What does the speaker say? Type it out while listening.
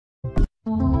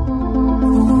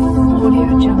Hello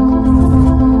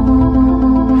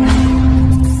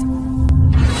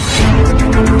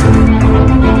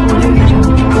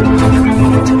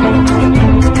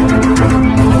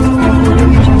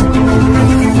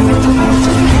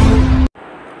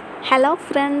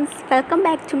friends, welcome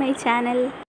back to my channel.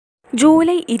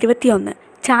 July 21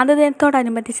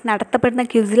 ചാന്ദ്രദിനത്തോടനുബന്ധിച്ച് നടത്തപ്പെടുന്ന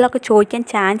ക്വിസിലൊക്കെ ചോദിക്കാൻ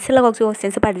ചാൻസുള്ള കുറച്ച്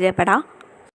ക്വസ്റ്റ്യൻസ് പരിചയപ്പെടാം.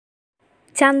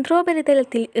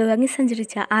 ചന്ദ്രോപരിതലത്തിൽ ഇറങ്ങി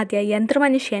സഞ്ചരിച്ച ആദ്യ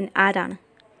യന്ത്രമനുഷ്യൻ ആരാണ്?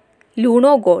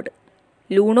 ലൂണോ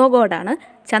ഗോഡാണ്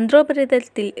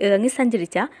ചന്ദ്രോപരിതലത്തിൽ ഇറങ്ങി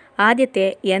സഞ്ചരിച്ച ആദ്യത്തെ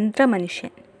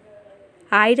യന്ത്രമനുഷ്യൻ.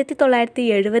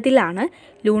 1970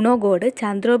 ലൂണോ ഗോഡ്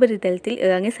ചന്ദ്രോപരിതലത്തിൽ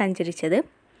ഇറങ്ങി സഞ്ചരിച്ചത്.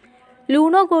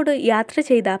 ലൂണോ ഗോഡ് യാത്ര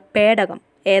ചെയ്ത പേടകം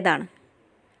ഏതാണ്?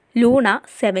 ലൂണ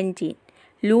 17.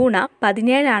 ലൂണ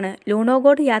 17 ലൂണോ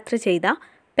ഗോഡ് യാത്ര ചെയ്ത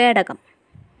പേടകം.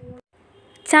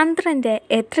 ചന്ദ്രൻ്റെ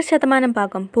എത്ര ശതമാനം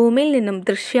ഭാഗം ഭൂമിയിൽ നിന്നും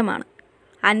ദൃശ്യമാണ്?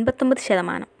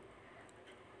 59%.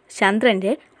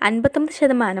 ചന്ദ്രൻ്റെ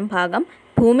 59% ഭാഗം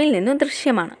ഭൂമിയിൽ നിന്നും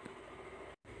ദൃശ്യമാണ്.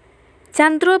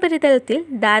 ചന്ദ്രോപരിതലത്തിൽ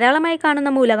ധാരാളമായി കാണുന്ന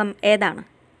മൂലകം ഏതാണ്?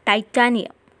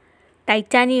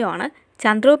 ടൈറ്റാനിയമാണ്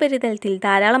ചന്ദ്രോപരിതലത്തിൽ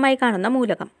ധാരാളമായി കാണുന്ന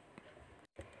മൂലകം.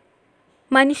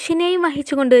 മനുഷ്യനെയും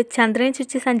വഹിച്ചുകൊണ്ട് ചന്ദ്രനെ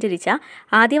ചുറ്റി സഞ്ചരിച്ച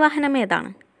ആദ്യ വാഹനം ഏതാണ്?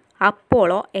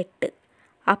 അപ്പോളോ 8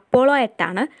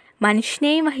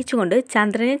 മനുഷ്യനെയും വഹിച്ചുകൊണ്ട്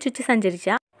ചന്ദ്രനെ ചുറ്റി സഞ്ചരിച്ച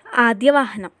ആദ്യ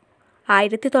വാഹനം.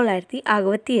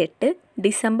 1968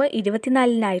 ഡിസംബർ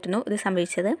 24 ഇത്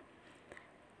സംഭവിച്ചത്.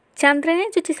 ചന്ദ്രനെ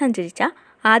ചുറ്റി സഞ്ചരിച്ച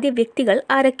ആദ്യ വ്യക്തികൾ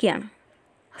ആരൊക്കെയാണ്?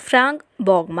 Frank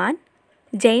ബോഗ്മാൻ,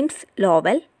 James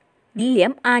Lowell,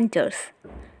 William Anders.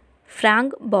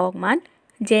 Frank ബോഗ്മാൻ,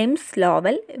 James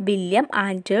Lowell, William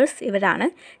Anders ഇവരാണ്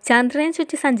ചന്ദ്രനെ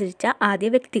ചുറ്റി സഞ്ചരിച്ച ആദ്യ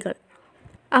വ്യക്തികൾ.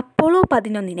 അപ്പോളോ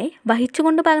 11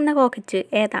 വഹിച്ചുകൊണ്ട് പറന്ന റോക്കറ്റ്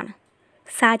ഏതാണ്?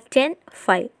 സാറ്റേൺ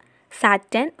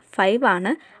 5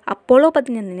 ആണ് അപ്പോളോ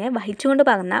 11 വഹിച്ചുകൊണ്ട്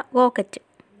പറന്ന റോക്കറ്റ്.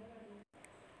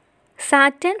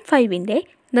 സാറ്റേൺ 5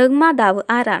 നിർമ്മാതാവ്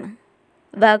ആരാണ്?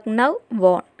 വെർണർ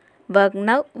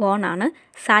വോൺ ആണ്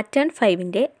സാറ്റേൺ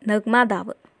 5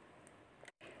 നിർമ്മാതാവ്.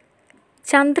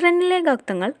 ചന്ദ്രനിലെ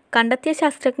ഗർത്തങ്ങൾ കണ്ടെത്തിയ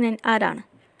ശാസ്ത്രജ്ഞൻ ആരാണ്?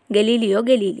 ഗലീലിയോ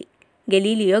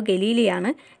ഗലീലിയാണ്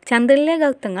ചന്ദ്രനിലെ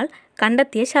ഗർത്തങ്ങൾ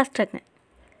കണ്ടെത്തിയ ശാസ്ത്രജ്ഞൻ.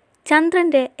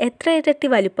 ചന്ദ്രൻ്റെ എത്ര ഇരട്ടി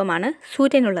വലുപ്പമാണ്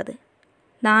സൂര്യനുള്ളത്?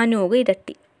 400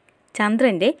 ഇരട്ടി.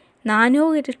 ചന്ദ്രൻ്റെ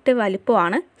 400 ഇരട്ടി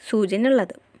വലുപ്പമാണ്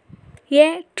സൂര്യനുള്ളത്. എ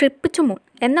ട്രിപ്പ് ടു മൂൺ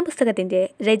എന്ന പുസ്തകത്തിൻ്റെ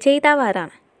രചയിതാവ്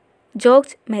ആരാണ്?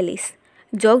 ജോർജ്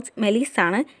മെലീസ്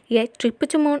ആണ് എ ട്രിപ്പ്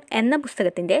ടു മൂൺ എന്ന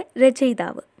പുസ്തകത്തിൻ്റെ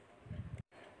രചയിതാവ്.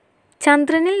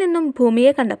 ചന്ദ്രനിൽ നിന്നും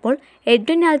ഭൂമിയെ കണ്ടപ്പോൾ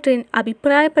എഡ്വിൻ ആൽഡ്രിൻ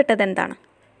അഭിപ്രായപ്പെട്ടതെന്താണ്?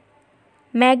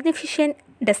 മാഗ്നിഫിഷ്യൻ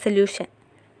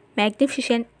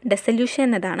ഡെസല്യൂഷൻ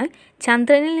എന്നതാണ്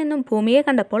ചന്ദ്രനിൽ നിന്നും ഭൂമിയെ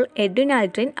കണ്ടപ്പോൾ എഡ്വിൻ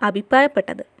ആൽഡ്രിൻ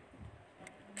അഭിപ്രായപ്പെട്ടത്.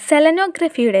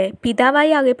 സെലനോഗ്രഫിയുടെ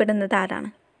പിതാവായി അറിയപ്പെടുന്നത് ആരാണ്?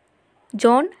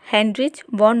 ജോൺ ഹെൻറിച്ച്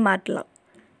വോൺ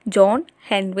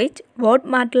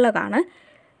മാർട്ട്ലറാണ്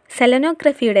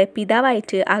സെലനോഗ്രഫിയുടെ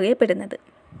പിതാവായിട്ട് അറിയപ്പെടുന്നത്.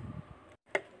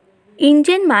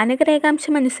 ഇന്ത്യൻ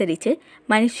മാനകരേഖാംശമനുസരിച്ച്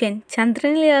മനുഷ്യൻ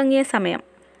ചന്ദ്രനിൽ ഇറങ്ങിയ സമയം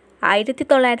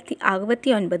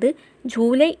 1969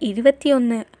 July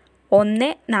 21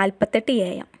 1:48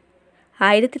 AM.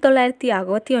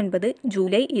 1969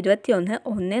 July 21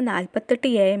 1:48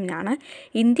 AM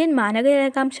Indian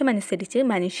മാനകരേഖാംശമനുസരിച്ച്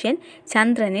മനുഷ്യൻ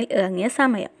ചന്ദ്രനിൽ ഇറങ്ങിയ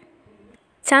സമയം.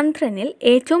 ചന്ദ്രനിൽ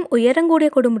ഏറ്റവും ഉയരം കൂടിയ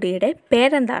കൊടുമുടിയുടെ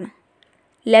പേരെന്താണ്?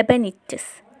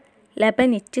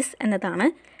 ലെബനിറ്റിസ് എന്നതാണ്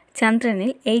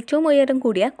ചന്ദ്രനിൽ ഏറ്റവും ഉയരം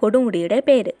കൂടിയ കൊടുമുടിയുടെ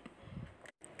പേര്.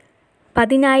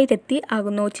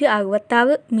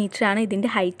 10,666 മീറ്ററാണ് ഇതിൻ്റെ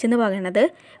ഹൈറ്റ് എന്ന് പറയുന്നത്.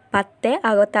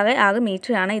 10,666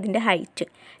 മീറ്ററാണ് ഇതിൻ്റെ ഹൈറ്റ്.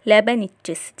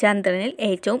 ലെബനിറ്റിസ് ചന്ദ്രനിൽ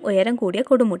ഏറ്റവും ഉയരം കൂടിയ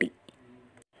കൊടുമുടി.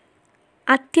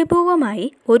 അത്യപൂർവമായി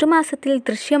ഒരു മാസത്തിൽ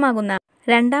ദൃശ്യമാകുന്ന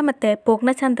രണ്ടാമത്തെ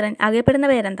പൂർണ്ണചന്ദ്രൻ അറിയപ്പെടുന്ന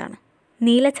പേരെന്താണ്?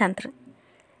 നീലചന്ദ്രൻ.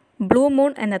 ബ്ലൂ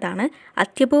മൂൺ എന്നതാണ്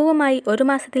അത്യപൂർവമായി ഒരു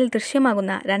മാസത്തിൽ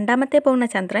ദൃശ്യമാകുന്ന രണ്ടാമത്തെ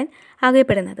പൂർണ്ണചന്ദ്രൻ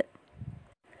അറിയപ്പെടുന്നത്.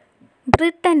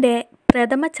 ബ്രിട്ടൻ്റെ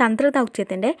പ്രഥമ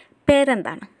ചന്ദ്രദൗത്യത്തിൻ്റെ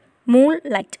പേരെന്താണ്? മൂൺ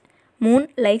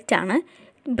ലൈറ്റ് ആണ്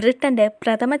ബ്രിട്ടൻ്റെ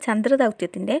പ്രഥമ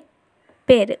ചന്ദ്രദൗത്യത്തിൻ്റെ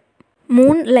പേര്.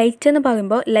 മൂൺ ലൈറ്റ് എന്ന്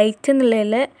പറയുമ്പോൾ ലൈറ്റ്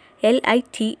എന്നുള്ളതിൽ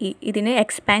LITE ഇതിന്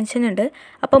എക്സ്പാൻഷൻ ഉണ്ട്.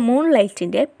 അപ്പോൾ മൂൺ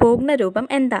ലൈറ്റിൻ്റെ പൂർണ്ണരൂപം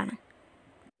എന്താണ്?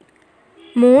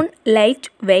 Moon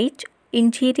light weight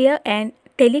interior and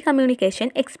telecommunication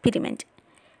experiment.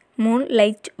 Moon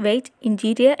light weight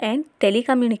interior and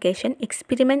telecommunication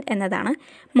experiment എന്നതാണ്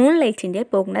മൂൺ ലൈറ്റിൻ്റെ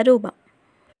പൂർണ്ണരൂപം.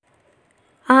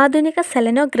 ആധുനിക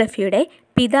സെലനോഗ്രഫിയുടെ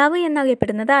പിതാവ്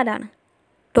എന്നറിയപ്പെടുന്നത് ആരാണ്?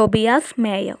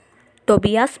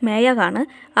 ടോബിയാസ് മേയറാണ്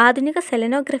ആധുനിക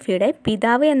സെലനോഗ്രഫിയുടെ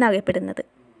പിതാവ് എന്നറിയപ്പെടുന്നത്.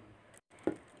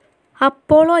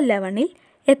 അപ്പോളോ 11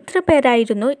 എത്ര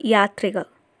പേരായിരുന്നു യാത്രികർ?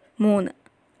 3.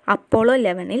 അപ്പോളോ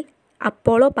 11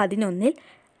 അപ്പോളോ 11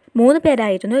 3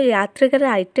 പേരായിരുന്നു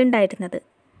യാത്രികരായിട്ടുണ്ടായിരുന്നത്.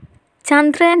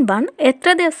 ചന്ദ്രയാൻ 1 എത്ര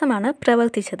ദിവസമാണ്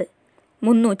പ്രവർത്തിച്ചത്?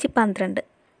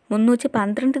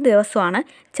 312 ദിവസമാണ്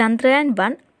ചന്ദ്രയാൻ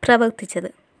 1 പ്രവർത്തിച്ചത്.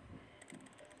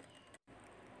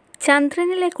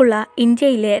 ചന്ദ്രനിലേക്കുള്ള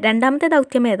ഇന്ത്യയിലെ രണ്ടാമത്തെ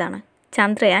ദൗത്യം ഏതാണ്?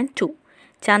 ചന്ദ്രയാൻ 2.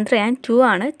 ചന്ദ്രയാൻ 2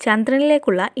 ആണ്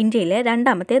ചന്ദ്രനിലേക്കുള്ള ഇന്ത്യയിലെ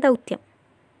രണ്ടാമത്തെ ദൗത്യം.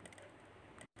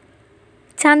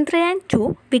 ചന്ദ്രയാൻ 2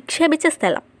 വിക്ഷേപിച്ച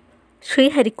സ്ഥലം?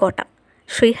 ശ്രീഹരിക്കോട്ട.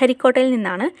 ശ്രീഹരിക്കോട്ടയിൽ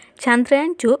നിന്നാണ് ചന്ദ്രയാൻ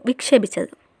 2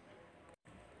 വിക്ഷേപിച്ചത്.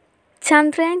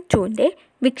 ചന്ദ്രയാൻ 2ൻ്റെ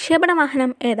വിക്ഷേപണ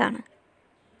വാഹനം ഏതാണ്?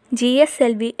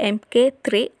 GSLV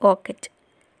Mk3 rocket.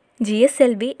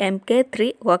 GSLV Mk3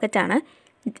 റോക്കറ്റാണ്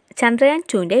Chandrayaan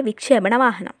 2ൻ്റെ വിക്ഷേപണ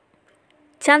വാഹനം.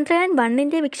 ചന്ദ്രയാൻ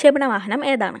 1ൻ്റെ വിക്ഷേപണ വാഹനം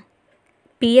ഏതാണ്?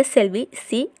 PSLV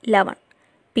C11.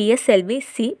 PSLV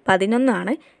C11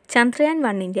 ആണ് ചന്ദ്രയാൻ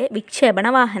 1ൻ്റെ വിക്ഷേപണ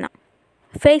വാഹനം.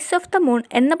 ഫേസ് ഓഫ് ദ മൂൺ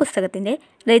എന്ന പുസ്തകത്തിൻ്റെ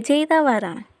രചയിതാവ്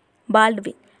ആരാണ്?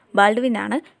 Baldwin.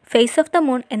 ബാൾഡ്വിനാണ് face of the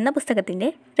moon എന്ന പുസ്തകത്തിൻ്റെ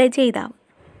രചയിതാവ്.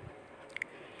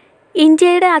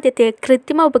 ഇന്ത്യയുടെ ആദ്യത്തെ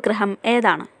കൃത്രിമ ഉപഗ്രഹം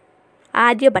ഏതാണ്?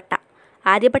 ആര്യഭട്ട.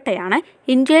 ആര്യഭട്ടയാണ്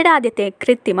ഇന്ത്യയുടെ ആദ്യത്തെ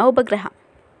കൃത്രിമ ഉപഗ്രഹം.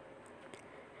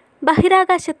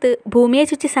 ബഹിരാകാശത്ത് ഭൂമിയെ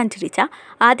ചുറ്റി സഞ്ചരിച്ച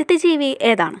ആദ്യത്തെ ജീവി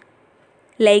ഏതാണ്?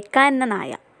 ലൈക്ക എന്ന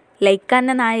നായ. ലൈക്ക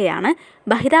എന്ന നായയാണ്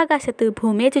ബഹിരാകാശത്ത്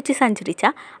ഭൂമിയെ ചുറ്റി സഞ്ചരിച്ച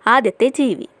ആദ്യത്തെ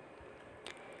ജീവി.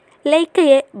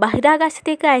 ലൈക്കയെ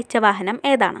ബഹിരാകാശത്തേക്ക് അയച്ച വാഹനം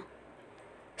ഏതാണ്?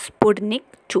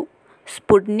 സ്പുട്നിക് 2.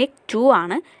 സ്പുട്നിക് 2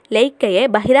 ആണ് ലൈക്കയെ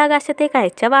ബഹിരാകാശത്തേക്ക്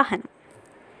അയച്ച വാഹനം.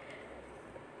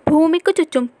 ഭൂമിക്കു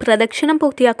ചുറ്റും പ്രദക്ഷിണം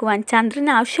പൂർത്തിയാക്കുവാൻ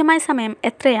ചന്ദ്രന് ആവശ്യമായ സമയം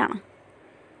എത്രയാണ്?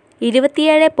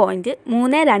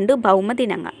 27.32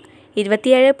 ഭൗമദിനങ്ങൾ.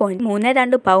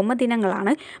 27.32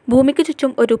 ഭൗമദിനങ്ങളാണ് ഭൂമിക്ക്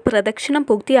ചുറ്റും ഒരു പ്രദക്ഷിണം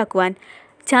പൂർത്തിയാക്കുവാൻ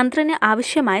ചന്ദ്രന്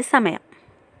ആവശ്യമായ സമയം.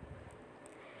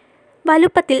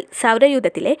 വലുപ്പത്തിൽ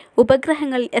സൗരയൂഥത്തിലെ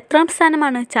ഉപഗ്രഹങ്ങളിൽ എത്രാം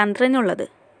സ്ഥാനമാണ് ചന്ദ്രനുള്ളത്?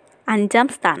 5ാം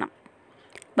സ്ഥാനം.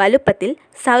 വലുപ്പത്തിൽ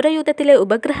സൗരയൂഥത്തിലെ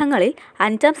ഉപഗ്രഹങ്ങളിൽ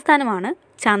 5ാം സ്ഥാനമാണ്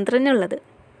ചന്ദ്രനുള്ളത്.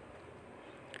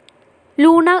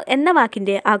 ലൂണർ എന്ന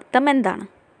വാക്കിൻ്റെ അർത്ഥം എന്താണ്?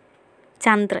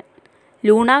 ചന്ദ്രൻ.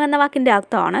 ലൂണർ എന്ന വാക്കിൻ്റെ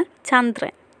അർത്ഥമാണ്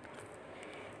ചന്ദ്രൻ.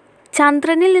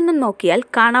 ചന്ദ്രനിൽ നിന്നും നോക്കിയാൽ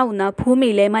കാണാവുന്ന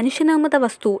ഭൂമിയിലെ മനുഷ്യനിർമ്മിത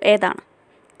വസ്തു ഏതാണ്?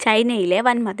 ചൈനയിലെ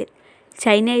വൻമതിൽ.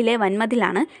 ചൈനയിലെ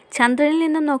വൻമതിലാണ് ചന്ദ്രനിൽ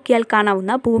നിന്നും നോക്കിയാൽ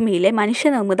കാണാവുന്ന ഭൂമിയിലെ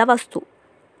മനുഷ്യനിർമ്മിത വസ്തു.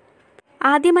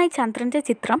 ആദ്യമായി ചന്ദ്രൻ്റെ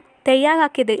ചിത്രം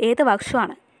തയ്യാറാക്കിയത് ഏത്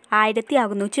വർഷമാണ്?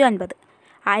 1609.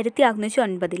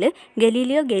 1609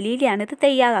 ഗലീലിയോ ഗലീലിയാണ് ഇത്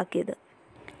തയ്യാറാക്കിയത്.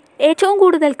 ഏറ്റവും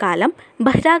കൂടുതൽ കാലം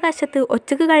ബഹിരാകാശത്ത്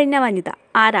ഒറ്റയ്ക്ക് കഴിഞ്ഞ വനിത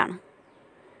ആരാണ്?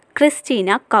 ക്രിസ്റ്റീന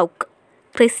കൗക്ക്.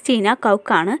 ക്രിസ്റ്റീന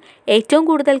കൗക്കാണ് ഏറ്റവും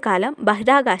കൂടുതൽ കാലം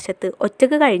ബഹിരാകാശത്ത്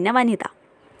ഒറ്റയ്ക്ക് കഴിഞ്ഞ വനിത.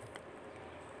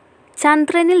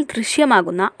 ചന്ദ്രനിൽ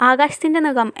ദൃശ്യമാകുന്ന ആകാശത്തിൻ്റെ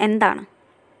നിറം എന്താണ്?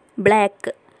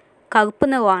 ബ്ലാക്ക്. കറുപ്പ്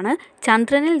നിറമാണ്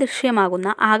ചന്ദ്രനിൽ ദൃശ്യമാകുന്ന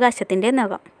ആകാശത്തിൻ്റെ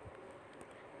നിറം.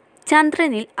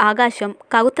 ചന്ദ്രനിൽ ആകാശം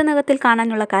കറുത്ത നിറത്തിൽ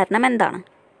കാണാനുള്ള കാരണം എന്താണ്?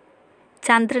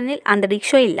 ചന്ദ്രനിൽ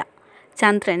അന്തരീക്ഷമില്ല.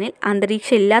 ചന്ദ്രനിൽ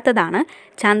അന്തരീക്ഷം ഇല്ലാത്തതാണ്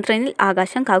ചന്ദ്രനിൽ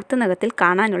ആകാശം കറുത്ത നിറത്തിൽ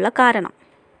കാണാനുള്ള കാരണം.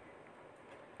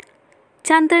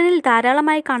 ചന്ദ്രനിൽ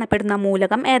ധാരാളമായി കാണപ്പെടുന്ന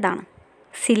മൂലകം ഏതാണ്?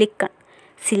 സിലിക്കൺ.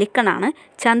 സിലിക്കണാണ്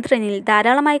ചന്ദ്രനിൽ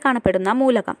ധാരാളമായി കാണപ്പെടുന്ന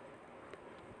മൂലകം.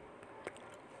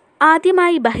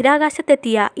 ആദ്യമായി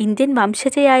ബഹിരാകാശത്തെത്തിയ ഇന്ത്യൻ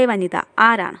വംശജയായ വനിത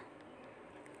ആരാണ്?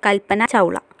 കൽപ്പന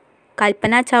ചൗള.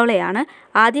 കൽപ്പന ചൗളയാണ്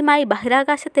ആദ്യമായി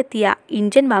ബഹിരാകാശത്തെത്തിയ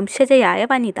ഇന്ത്യൻ വംശജയായ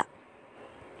വനിത.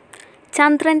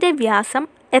 ചന്ദ്രൻ്റെ വ്യാസം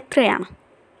എത്രയാണ്?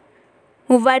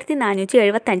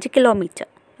 3475 കിലോമീറ്റർ.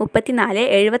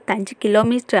 3475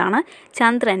 കിലോമീറ്ററാണ്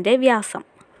ചന്ദ്രൻ്റെ വ്യാസം.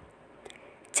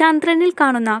 ചന്ദ്രനിൽ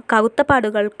കാണുന്ന കറുത്ത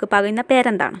പാടുകൾക്ക് പറയുന്ന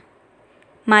പേരെന്താണ്?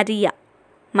 മരിയ.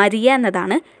 മരിയ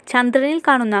എന്നതാണ് ചന്ദ്രനിൽ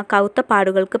കാണുന്ന കറുത്ത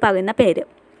പാടുകൾക്ക് പറയുന്ന പേര്.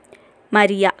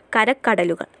 മരിയ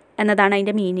കരക്കടലുകൾ എന്നതാണ്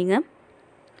അതിൻ്റെ മീനിങ്.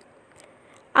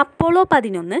 അപ്പോളോ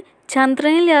 11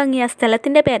 ചന്ദ്രനിൽ ഇറങ്ങിയ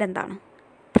സ്ഥലത്തിൻ്റെ പേരെന്താണ്?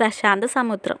 പ്രശാന്ത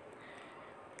സമുദ്രം.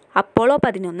 അപ്പോളോ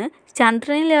 11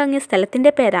 ചന്ദ്രനിൽ ഇറങ്ങിയ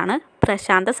സ്ഥലത്തിൻ്റെ പേരാണ്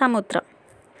പ്രശാന്ത സമുദ്രം.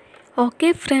 ഓക്കെ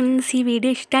ഫ്രണ്ട്സ്, ഈ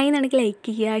വീഡിയോ ഇഷ്ടമായി എന്നുണ്ടെങ്കിൽ ലൈക്ക്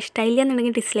ചെയ്യുക, ഇഷ്ടമായില്ല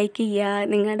എന്നുണ്ടെങ്കിൽ ഡിസ്ലൈക്ക് ചെയ്യുക.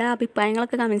 നിങ്ങളുടെ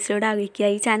അഭിപ്രായങ്ങളൊക്കെ കമൻസിലൂടെ അറിയിക്കുക.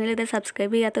 ഈ ചാനൽ ഇത്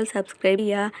സബ്സ്ക്രൈബ് ചെയ്യാത്തവർ സബ്സ്ക്രൈബ്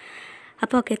ചെയ്യുക.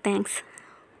 അപ്പോൾ ഓക്കെ, താങ്ക്സ്.